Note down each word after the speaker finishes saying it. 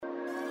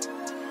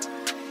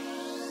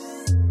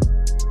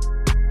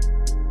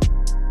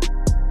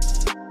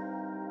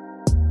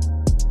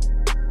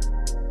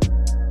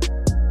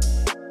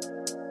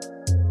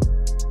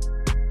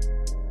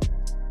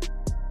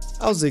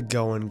How's it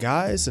going,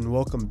 guys? And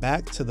welcome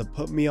back to the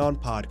Put Me On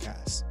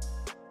podcast.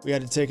 We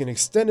had to take an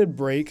extended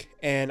break,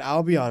 and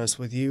I'll be honest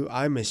with you,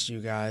 I missed you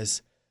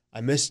guys.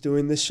 I missed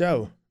doing this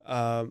show.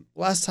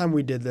 Last time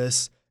we did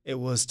this, it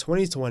was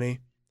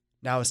 2020.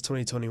 Now it's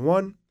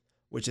 2021,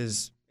 which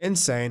is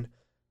insane.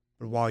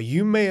 But while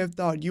you may have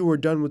thought you were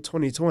done with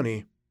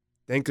 2020,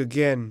 think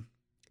again.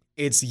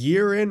 It's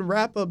year-end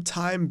wrap-up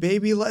time,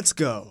 baby. Let's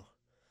go.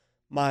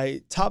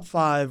 My top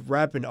 5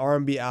 rap and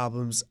R&B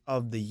albums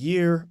of the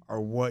year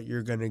are what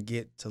you're going to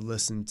get to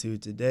listen to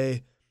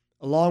today,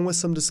 along with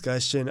some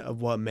discussion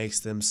of what makes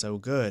them so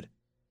good.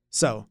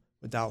 So,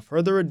 without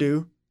further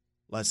ado,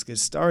 let's get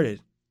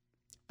started.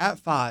 At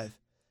 5,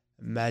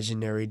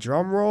 imaginary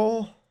drum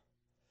roll,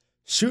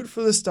 Shoot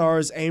for the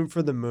Stars, Aim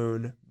for the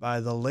Moon by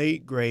the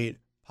late, great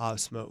Pop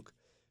Smoke.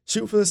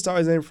 Shoot for the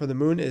Stars, Aim for the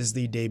Moon is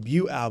the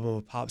debut album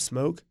of Pop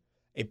Smoke,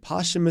 a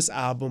posthumous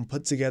album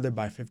put together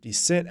by 50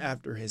 Cent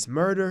after his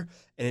murder,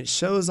 and it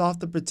shows off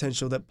the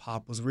potential that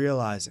Pop was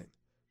realizing.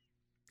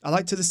 I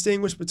like to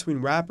distinguish between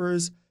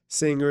rappers,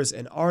 singers,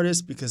 and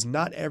artists because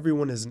not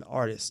everyone is an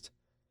artist.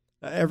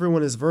 Not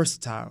everyone is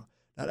versatile.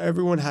 Not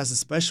everyone has a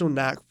special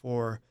knack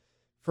for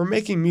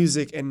making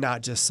music and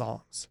not just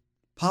songs.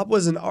 Pop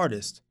was an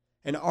artist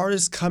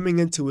coming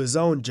into his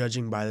own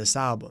judging by this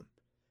album.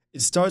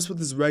 It starts with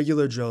his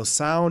regular drill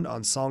sound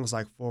on songs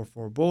like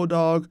 44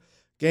 Bulldog,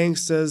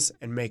 Gangstas,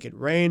 and Make It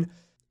Rain.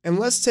 And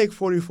let's take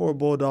 44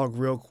 Bulldog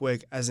real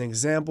quick as an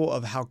example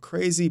of how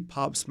crazy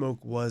Pop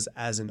Smoke was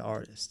as an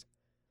artist.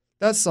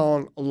 That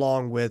song,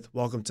 along with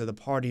Welcome to the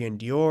Party and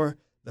Dior,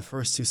 the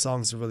first 2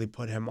 songs to really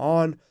put him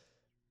on,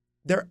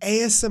 they're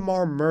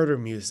ASMR murder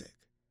music.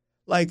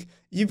 Like,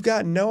 you've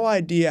got no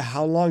idea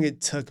how long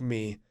it took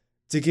me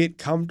to get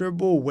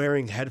comfortable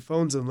wearing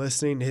headphones and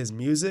listening to his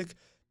music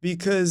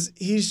because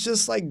he's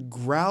just like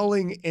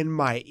growling in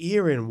my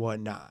ear and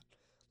whatnot.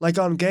 Like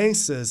on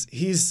Gangstas,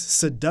 he's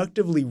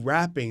seductively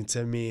rapping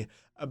to me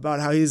about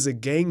how he's a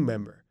gang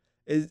member.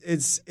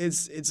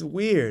 It's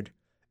weird,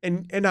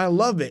 and I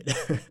love it.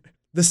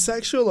 The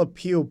sexual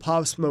appeal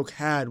Pop Smoke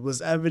had was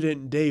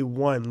evident day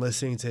one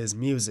listening to his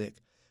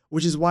music,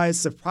 which is why it's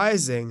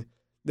surprising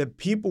that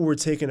people were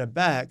taken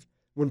aback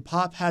when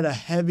Pop had a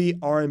heavy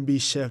R&B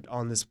shift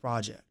on this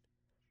project.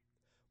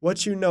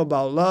 What You Know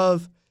About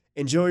Love,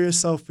 Enjoy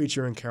Yourself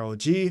featuring Karol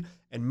G,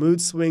 and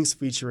Mood Swings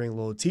featuring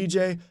Lil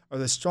TJ are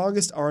the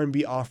strongest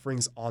R&B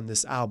offerings on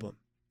this album,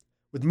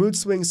 with Mood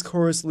Swings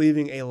chorus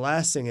leaving a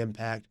lasting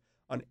impact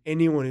on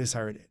anyone who's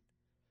heard it.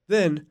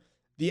 Then,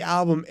 the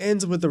album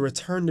ends with a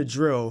return to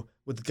drill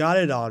with Got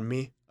It On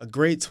Me, a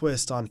great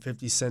twist on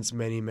 50 Cent's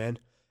Many Men,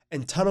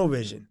 and Tunnel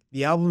Vision,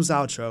 the album's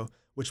outro,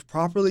 which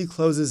properly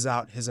closes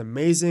out his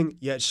amazing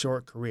yet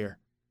short career.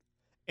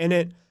 In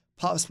it,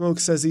 Pop Smoke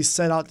says he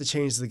set out to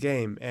change the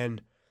game,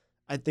 and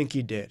I think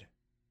he did.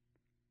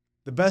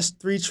 The best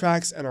 3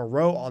 tracks in a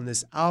row on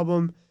this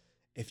album,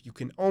 if you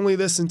can only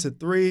listen to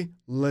 3,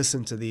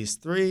 listen to these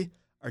 3,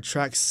 are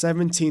tracks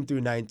 17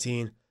 through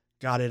 19,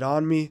 Got It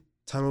On Me,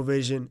 Tunnel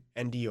Vision,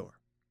 and Dior.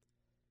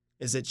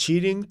 Is it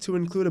cheating to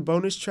include a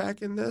bonus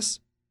track in this?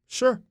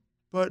 Sure,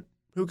 but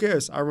who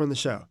cares? I run the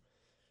show.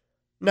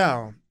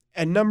 Now,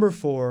 at number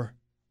 4,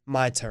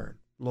 my turn,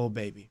 Lil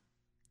Baby.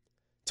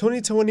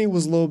 2020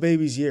 was Lil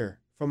Baby's year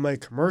from a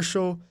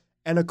commercial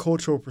and a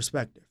cultural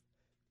perspective.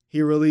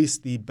 He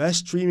released the best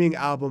streaming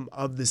album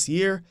of this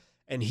year,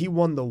 and he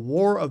won the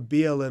War of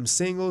BLM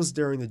singles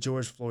during the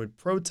George Floyd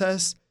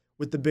protests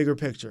with The Bigger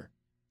Picture.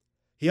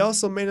 He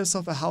also made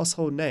himself a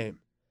household name.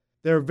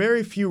 There are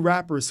very few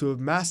rappers who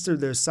have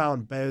mastered their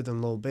sound better than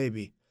Lil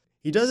Baby.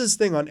 He does his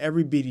thing on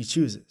every beat he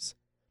chooses.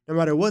 No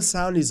matter what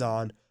sound he's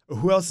on or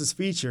who else is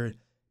featured,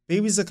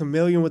 Baby's a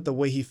chameleon with the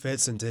way he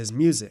fits into his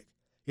music.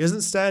 He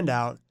doesn't stand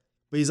out,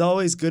 but he's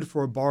always good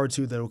for a bar or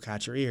two that'll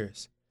catch your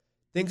ears.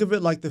 Think of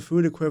it like the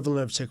food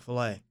equivalent of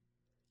Chick-fil-A.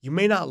 You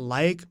may not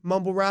like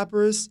mumble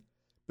rappers,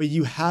 but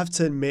you have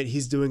to admit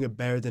he's doing it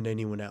better than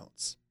anyone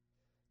else.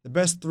 The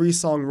best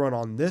 3-song run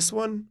on this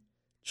one,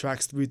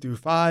 tracks 3 through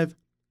 5,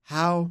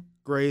 How,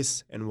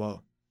 Grace, and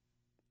Whoa.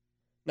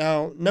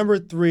 Now, number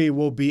 3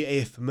 will be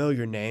a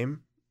familiar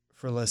name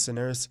for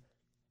listeners,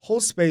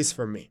 Hold Space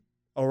for Me,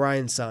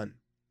 Orion Sun.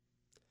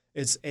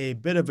 It's a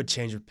bit of a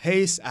change of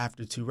pace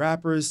after 2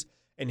 rappers,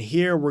 and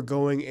here we're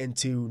going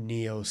into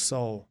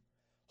neo-soul.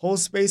 Hold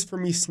Space for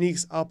Me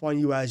sneaks up on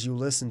you as you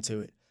listen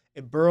to it.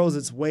 It burrows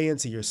its way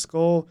into your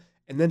skull,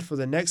 and then for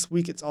the next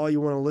week, it's all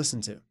you want to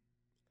listen to.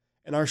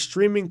 In our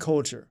streaming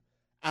culture,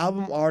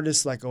 album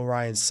artists like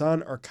Orion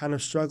Sun are kind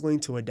of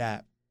struggling to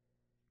adapt.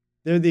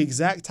 They're the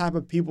exact type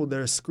of people that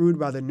are screwed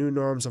by the new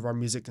norms of our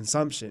music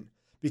consumption,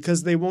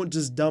 because they won't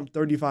just dump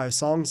 35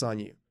 songs on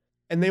you,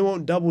 and they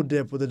won't double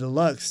dip with a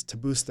deluxe to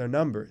boost their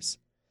numbers.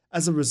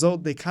 As a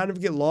result, they kind of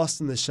get lost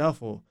in the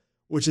shuffle,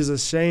 which is a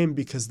shame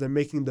because they're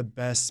making the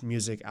best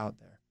music out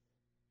there.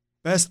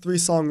 Best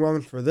 3-song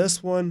run for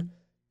this one,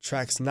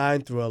 tracks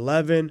 9 through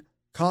 11,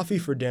 Coffee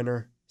for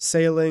Dinner,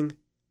 Sailing,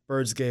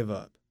 Birds Gave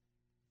Up.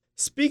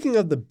 Speaking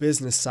of the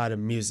business side of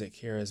music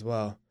here as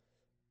well,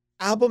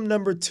 album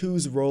number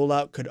 2's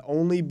rollout could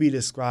only be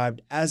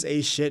described as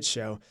a shit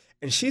show,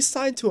 and she's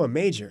signed to a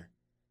major.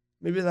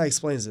 Maybe that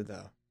explains it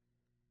though.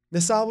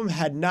 This album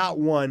had not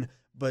one,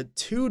 but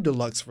 2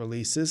 deluxe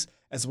releases,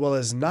 as well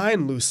as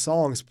 9 loose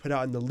songs put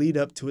out in the lead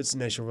up to its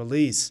initial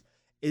release.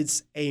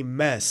 It's a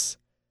mess,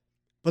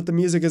 but the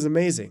music is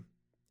amazing.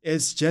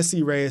 It's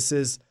Jessie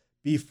Reyes's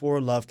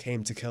Before Love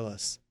Came to Kill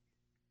Us.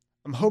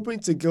 I'm hoping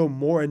to go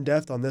more in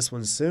depth on this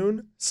one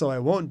soon, so I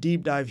won't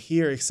deep dive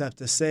here except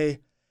to say,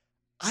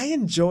 I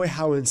enjoy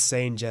how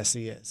insane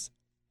Jessie is.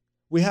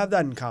 We have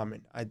that in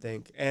common, I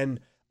think, and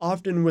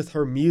often with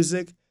her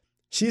music,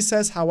 she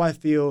says how I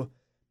feel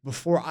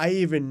before I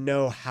even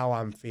know how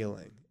I'm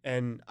feeling,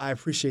 and I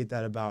appreciate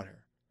that about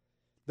her.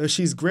 Though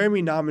she's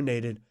Grammy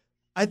nominated,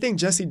 I think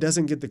Jessie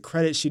doesn't get the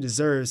credit she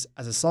deserves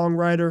as a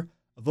songwriter,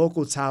 a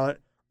vocal talent,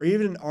 or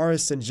even an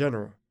artist in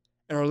general,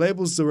 and her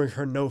label's doing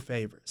her no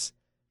favors.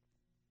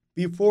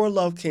 Before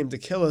Love Came to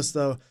Kill Us,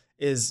 though,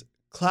 is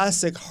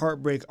classic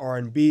heartbreak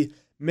R&B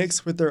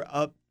mixed with their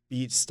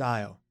upbeat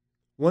style.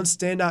 One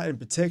standout in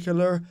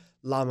particular,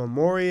 La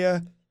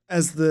Memoria,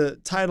 as the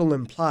title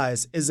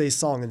implies, is a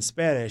song in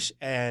Spanish,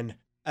 and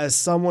as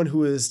someone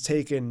who has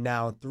taken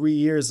now 3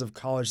 years of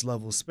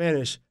college-level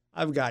Spanish,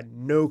 I've got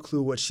no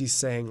clue what she's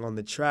saying on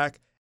the track,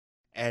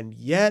 and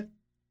yet,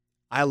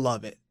 I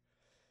love it.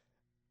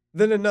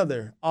 Then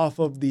another, off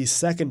of the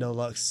second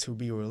deluxe to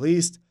be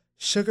released,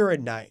 Sugar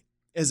at Night,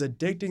 is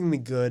addictingly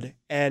good,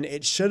 and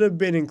it should have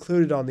been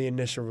included on the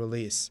initial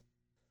release.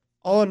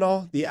 All in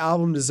all, the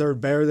album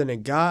deserved better than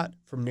it got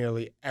from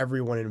nearly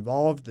everyone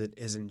involved that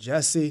isn't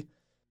Jessie,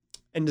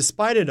 and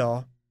despite it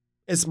all,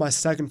 it's my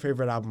second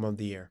favorite album of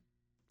the year.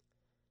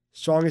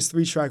 Strongest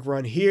 3-track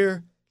run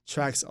here,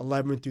 tracks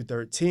 11 through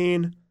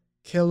 13,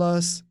 Kill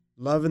Us,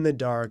 Love in the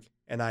Dark,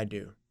 and I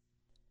Do.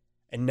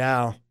 And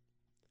now,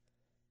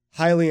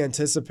 highly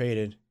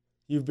anticipated,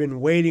 you've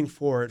been waiting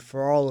for it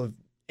for all of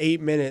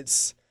 8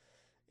 minutes.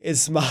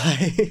 It's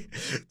my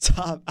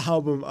top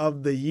album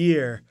of the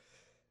year.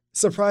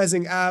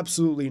 Surprising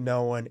absolutely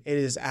no one, it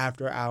is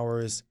After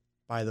Hours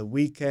by The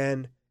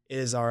Weeknd. It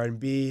is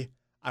R&B.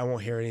 I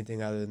won't hear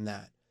anything other than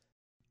that.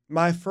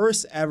 My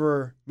first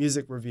ever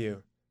music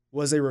review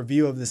was a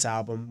review of this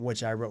album,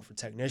 which I wrote for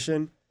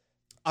Technician.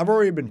 I've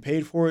already been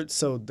paid for it,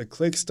 so the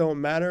clicks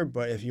don't matter,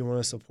 but if you want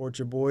to support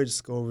your boy,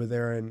 just go over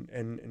there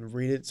and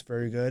read it. It's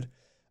very good.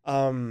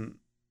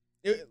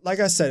 Like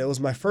I said, it was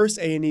my first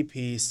A&E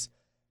piece.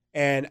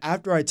 And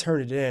after I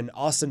turned it in,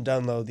 Austin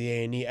Dunlow, the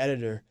A&E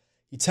editor,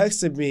 he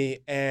texted me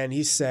and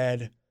he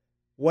said,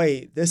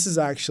 wait, this is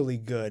actually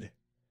good.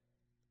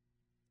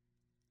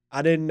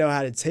 I didn't know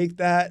how to take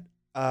that,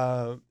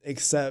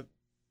 except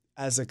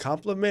as a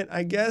compliment,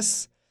 I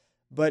guess.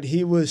 But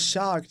he was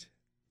shocked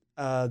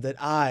that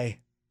I,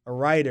 a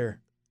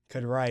writer,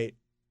 could write.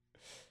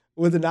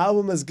 With an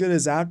album as good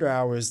as After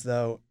Hours,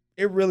 though,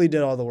 it really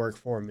did all the work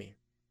for me.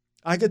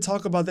 I could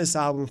talk about this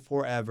album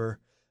forever,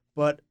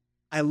 but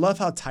I love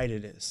how tight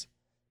it is.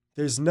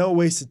 There's no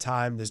wasted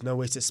time. There's no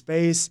wasted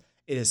space.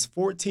 It is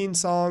 14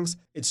 songs.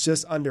 It's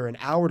just under an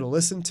hour to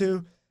listen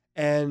to.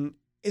 And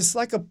it's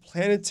like a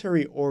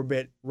planetary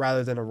orbit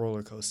rather than a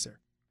roller coaster.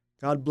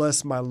 God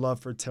bless my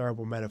love for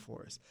terrible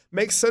metaphors.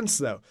 Makes sense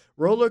though.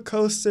 Roller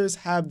coasters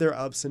have their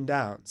ups and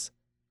downs.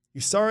 You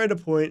start at a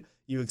point,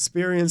 you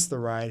experience the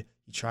ride,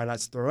 you try not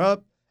to throw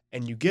up,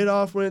 and you get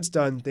off when it's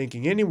done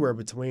thinking anywhere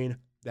between,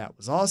 that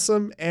was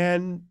awesome,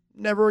 and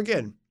never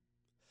again.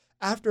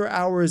 After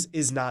Hours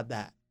is not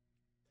that.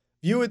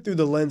 View it through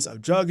the lens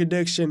of drug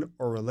addiction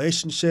or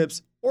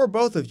relationships, or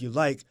both if you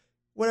like,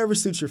 whatever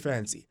suits your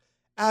fancy.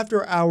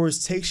 After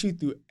Hours takes you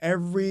through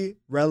every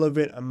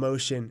relevant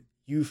emotion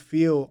you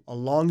feel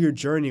along your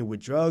journey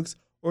with drugs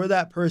or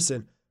that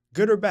person,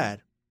 good or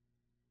bad.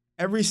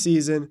 Every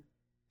season,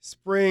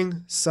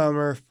 spring,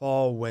 summer,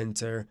 fall,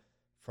 winter,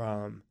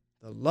 from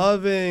the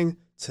loving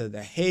to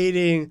the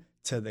hating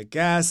to the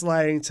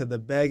gaslighting to the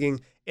begging,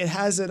 it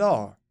has it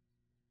all.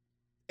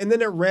 And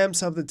then it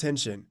ramps up the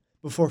tension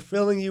before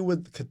filling you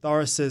with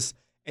catharsis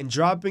and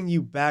dropping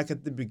you back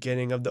at the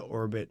beginning of the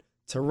orbit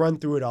to run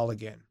through it all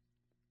again.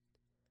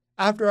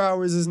 After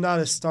Hours is not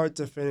a start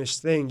to finish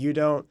thing. You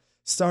don't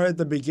start at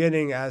the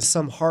beginning as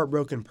some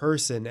heartbroken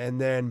person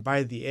and then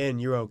by the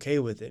end you're okay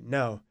with it.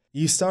 No,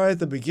 you start at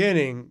the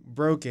beginning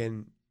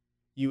broken,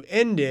 you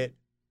end it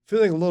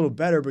feeling a little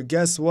better, but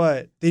guess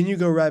what? Then you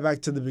go right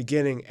back to the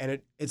beginning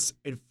and it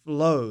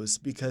flows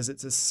because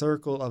it's a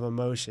circle of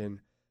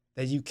emotion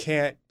that you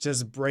can't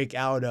just break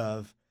out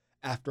of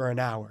after an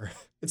hour.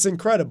 It's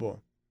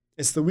incredible.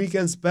 It's The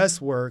Weeknd's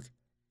best work,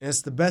 and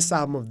it's the best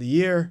album of the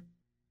year,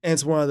 and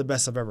it's one of the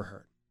best I've ever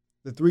heard.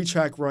 The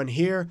 3-track run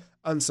here,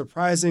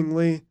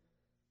 unsurprisingly,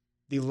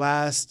 the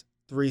last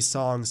 3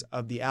 songs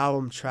of the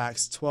album,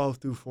 tracks 12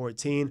 through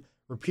 14,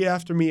 Repeat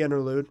After Me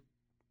interlude,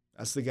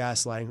 that's the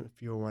gaslighting,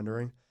 if you were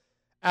wondering.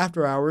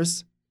 After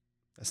Hours,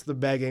 that's the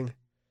begging,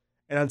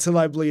 and Until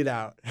I Bleed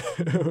Out,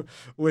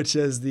 which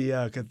is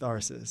the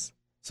catharsis.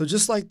 So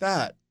just like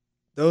that,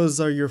 those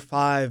are your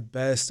 5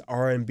 best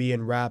R&B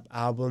and rap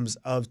albums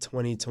of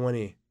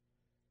 2020.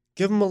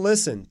 Give them a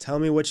listen. Tell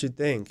me what you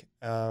think.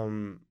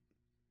 And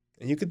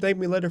you can thank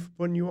me later for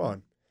putting you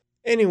on.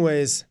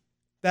 Anyways,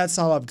 that's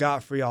all I've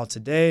got for y'all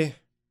today.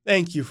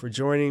 Thank you for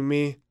joining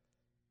me.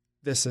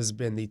 This has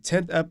been the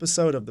 10th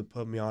episode of the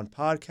Put Me On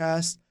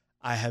podcast.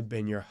 I have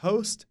been your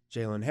host,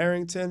 Jalen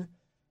Harrington.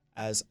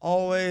 As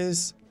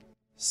always,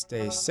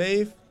 stay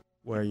safe,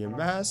 wear your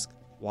mask,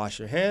 wash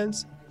your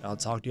hands, and I'll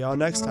talk to y'all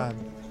next time.